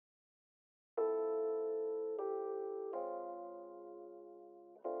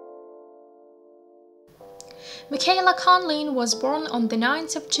Michaela Conlin was born on the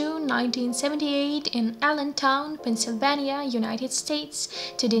 9th of June 1978 in Allentown, Pennsylvania, United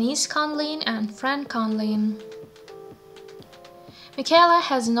States, to Denise Conlin and Fran Conlin. Michaela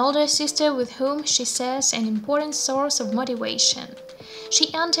has an older sister with whom she says an important source of motivation.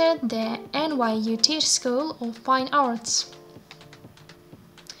 She entered the NYU School of Fine Arts.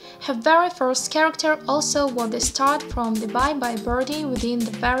 Her very first character also was the start from the Bye Bye Birdie within the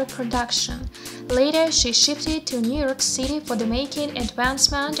very production. Later, she shifted to New York City for the making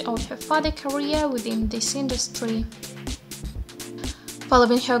advancement of her further career within this industry.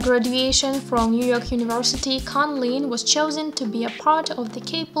 Following her graduation from New York University, Conlin was chosen to be a part of the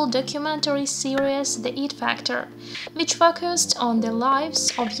cable documentary series The It Factor, which focused on the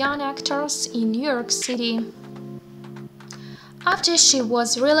lives of young actors in New York City. After she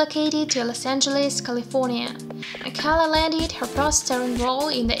was relocated to Los Angeles, California, Michaela landed her first starring role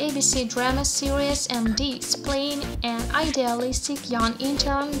in the ABC drama series MD, playing an idealistic young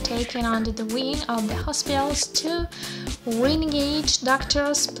intern taken under the wing of the hospital's two renegade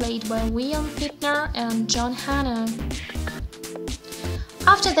doctors played by William Fichtner and John Hannah.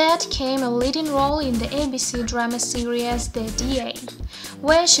 After that came a leading role in the ABC drama series The DA,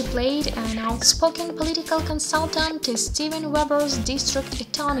 where she played an outspoken political consultant to Steven Weber's district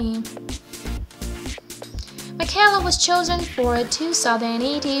attorney. Michaela was chosen for a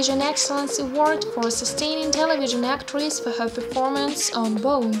 2008 Asian Excellence Award for Sustaining Television Actress for her performance on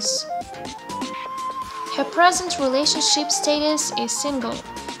Bones. Her present relationship status is single.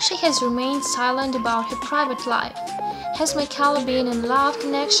 She has remained silent about her private life. Has Michaela been in love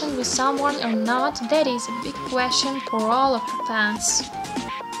connection with someone or not? That is a big question for all of her fans.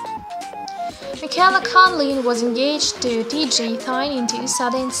 Michaela Conlin was engaged to Thyne in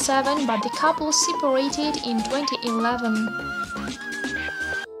 2007, but the couple separated in 2011.